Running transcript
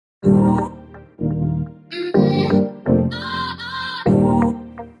Welcome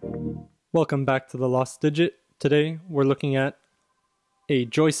back to The Lost Digit. Today we're looking at a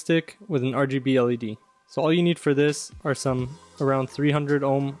joystick with an RGB LED. So all you need for this are some around 300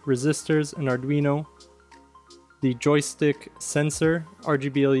 ohm resistors, an Arduino, the joystick sensor,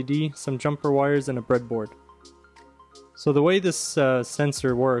 RGB LED, some jumper wires, and a breadboard. So the way this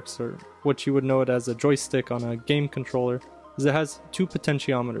sensor works, or what you would know it as a joystick on a game controller, is it has two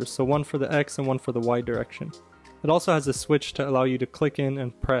potentiometers, so one for the X and one for the Y direction. It also has a switch to allow you to click in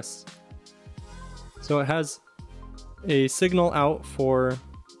and press. So it has a signal out for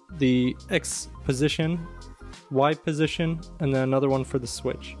the X position, Y position, and then another one for the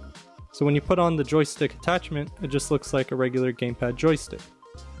switch. So when you put on the joystick attachment, it just looks like a regular gamepad joystick.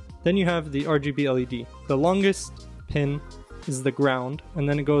 Then you have the RGB LED. The longest pin is the ground, and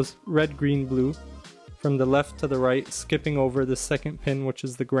then it goes red, green, blue from the left to the right, skipping over the second pin, which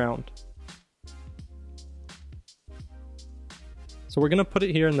is the ground. So we're going to put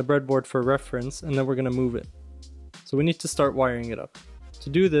it here in the breadboard for reference, and then we're going to move it. So we need to start wiring it up. To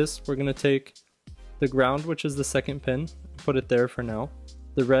do this, we're going to take the ground, which is the second pin, put it there for now,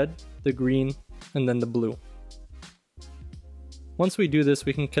 the red, the green, and then the blue. Once we do this,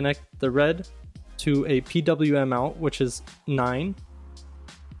 we can connect the red to a PWM out, which is 9,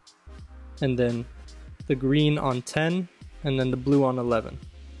 and then the green on 10, and then the blue on 11.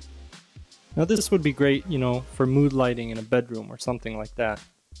 Now this would be great, you know, for mood lighting in a bedroom or something like that.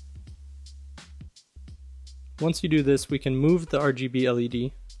 Once you do this, we can move the RGB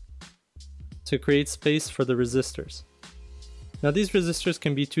LED to create space for the resistors. Now these resistors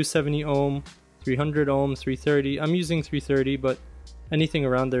can be 270 ohm, 300 ohm, 330. I'm using 330, but anything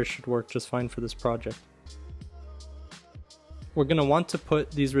around there should work just fine for this project. We're going to want to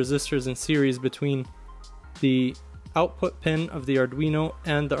put these resistors in series between the output pin of the Arduino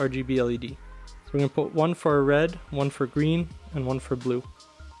and the RGB LED. So we're going to put one for red, one for green, and one for blue.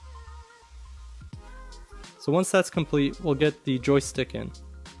 So once that's complete, we'll get the joystick in.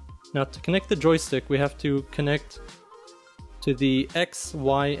 Now to connect the joystick, we have to connect to the X,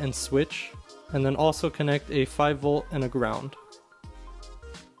 Y, and switch, and then also connect a 5 volt and a ground.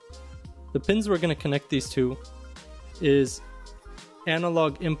 The pins we're going to connect these to is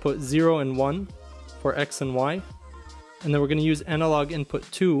analog input 0 and 1 for X and Y, and then we're going to use analog input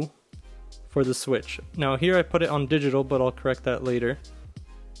 2 for the switch. Now here I put it on digital, but I'll correct that later.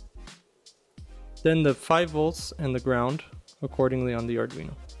 Then the 5 volts and the ground accordingly on the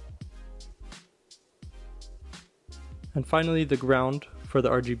Arduino. And finally the ground for the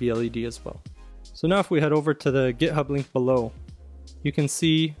RGB LED as well. So now if we head over to the GitHub link below, you can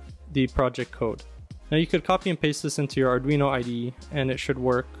see the project code. Now you could copy and paste this into your Arduino IDE and it should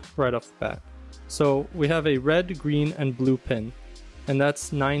work right off the bat. So we have a red, green, and blue pin, and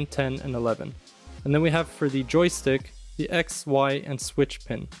that's 9, 10, and 11. And then we have for the joystick, the X, Y, and switch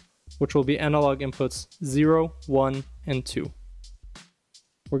pin, which will be analog inputs 0, 1, and 2.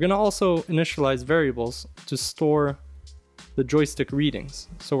 We're going to also initialize variables to store the joystick readings.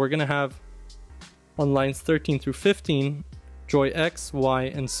 So we're going to have on lines 13 through 15, joy X, Y,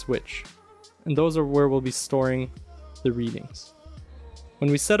 and switch. And those are where we'll be storing the readings. When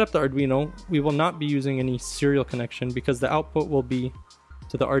we set up the Arduino, we will not be using any serial connection because the output will be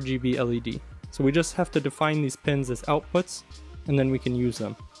to the RGB LED. So we just have to define these pins as outputs, and then we can use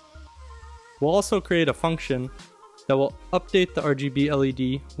them. We'll also create a function that will update the RGB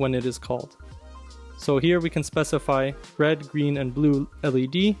LED when it is called. So here we can specify red, green, and blue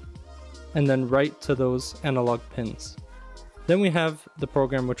LED, and then write to those analog pins. Then we have the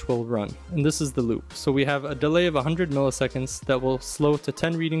program which will run, and this is the loop. So we have a delay of 100 milliseconds that will slow to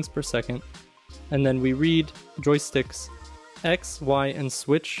 10 readings per second, and then we read joysticks X, Y, and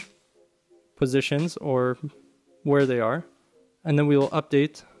switch positions, or where they are, and then we will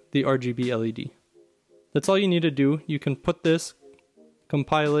update the RGB LED. That's all you need to do. You can put this,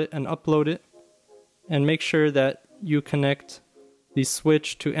 compile it, and upload it, and make sure that you connect the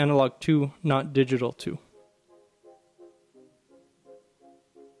switch to analog 2, not digital 2.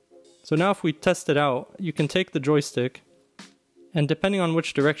 So now if we test it out, you can take the joystick, and depending on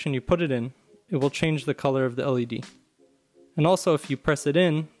which direction you put it in, it will change the color of the LED. And also if you press it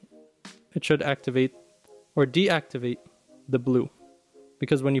in, it should activate or deactivate the blue,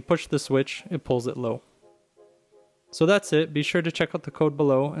 because when you push the switch, it pulls it low. So that's it. Be sure to check out the code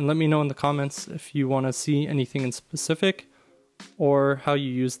below and let me know in the comments if you want to see anything in specific or how you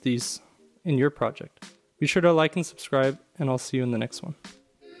use these in your project. Be sure to like and subscribe, and I'll see you in the next one.